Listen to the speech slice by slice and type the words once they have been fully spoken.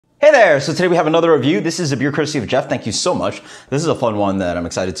Hey there! So today we have another review. This is a beer courtesy of Jeff. Thank you so much. This is a fun one that I'm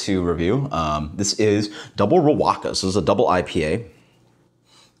excited to review. This is double Riwaka. So this is a double IPA.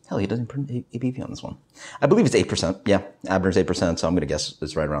 Hell, he doesn't print ABV on this one. I believe it's 8%. Yeah, Abner's 8%, so I'm going to guess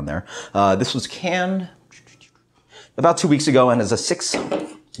it's right around there. This was canned about 2 weeks ago and is a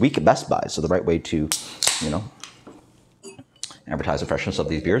 6-week Best Buy. So the right way to, advertise the freshness of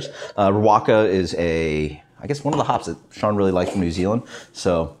these beers. Riwaka is I guess one of the hops that Sean really likes from New Zealand.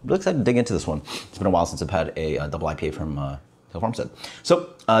 So I'm really excited to dig into this one. It's been a while since I've had a double IPA from Farmstead.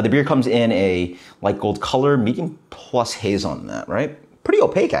 So the beer comes in a light gold color, medium plus haze on that, right? Pretty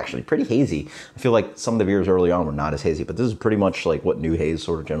opaque, actually, pretty hazy. I feel like some of the beers early on were not as hazy, but this is pretty much like what new haze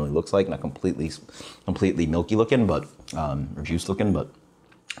sort of generally looks like. Not completely milky looking, but or juice looking, but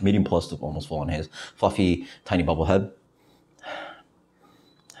medium plus to almost full on haze. Fluffy, tiny bubble head.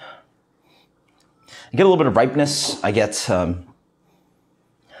 I get a little bit of ripeness. I get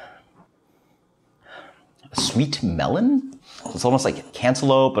sweet melon. It's almost like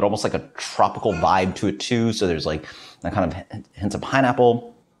cantaloupe, but almost like a tropical vibe to it too. So there's like that kind of hints of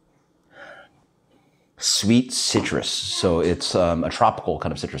pineapple. Sweet citrus. So it's a tropical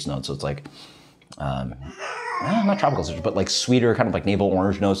kind of citrus note. So it's like, not tropical citrus, but like sweeter, kind of like navel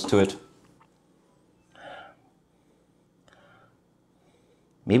orange notes to it.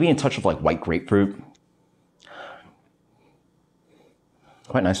 Maybe a touch of like white grapefruit.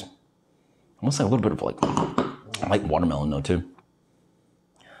 Quite nice. Almost like a little bit of like light watermelon note too.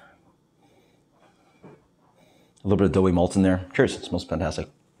 A little bit of doughy malt in there. Cheers, it smells fantastic.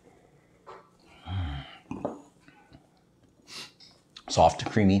 Soft,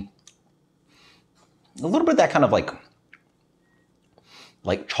 creamy. A little bit of that kind of like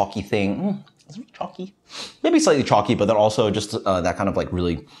chalky thing. Is it chalky? Maybe slightly chalky, but then also just that kind of like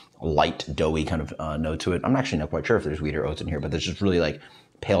really light, doughy kind of note to it. I'm actually not quite sure if there's wheat or oats in here, but there's just really like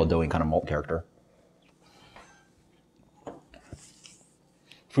pale, doughy kind of malt character.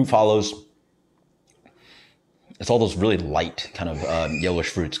 Fruit follows. It's all those really light kind of yellowish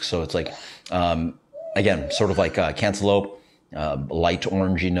fruits. So it's like, again, sort of like cantaloupe, light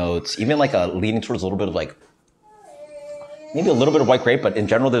orangey notes, even like leaning towards a little bit of like, maybe a little bit of white grape, but in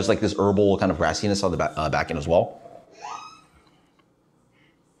general, there's like this herbal kind of grassiness on the back end as well.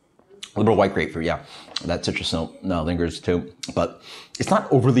 A little bit of white grapefruit, yeah. That citrus note lingers too, but it's not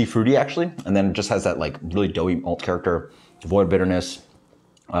overly fruity actually. And then it just has that like really doughy malt character, devoid of bitterness,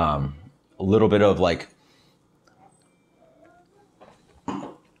 a little bit of like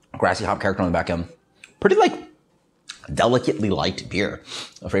grassy hop character on the back end. Pretty like delicately light beer.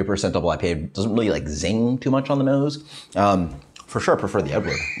 For 8% double IPA, doesn't really like zing too much on the nose. For sure, I prefer the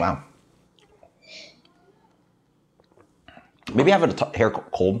Edward. Wow. Maybe have it a hair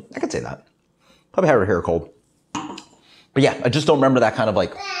cold. I could say that. Probably have it a hair cold. But yeah, I just don't remember that kind of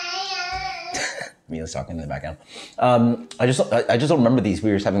like. Mia's talking in the background. I just don't remember these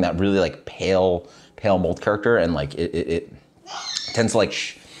beers having that really like pale malt character, and like it tends to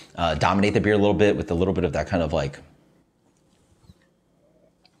like dominate the beer a little bit with a little bit of that kind of like.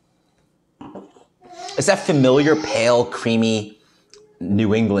 It's that familiar, pale, creamy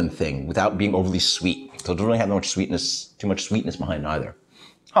New England thing without being overly sweet. So it doesn't really have too much sweetness behind it either.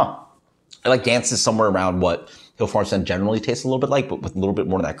 Huh. It like dances somewhere around what Hill Farmstead generally tastes a little bit like, but with a little bit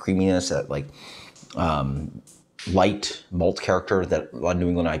more of that creaminess, that like light malt character that a lot of New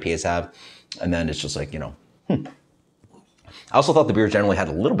England IPAs have. And then it's just like, I also thought the beer generally had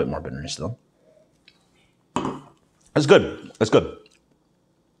a little bit more bitterness though. That's good. That's good.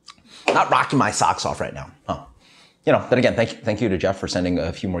 Not rocking my socks off right now, huh? Then again, thank you to Jeff for sending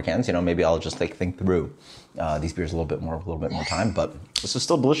a few more cans. Maybe I'll just like think through these beers a little bit more time. But this is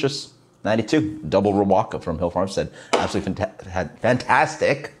still delicious. 92 double Riwaka from Hill Farmstead. Absolutely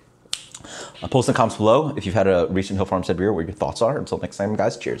fantastic. Post in the comments below if you've had a recent Hill Farmstead beer, what your thoughts are. Until next time,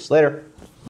 guys. Cheers. Later.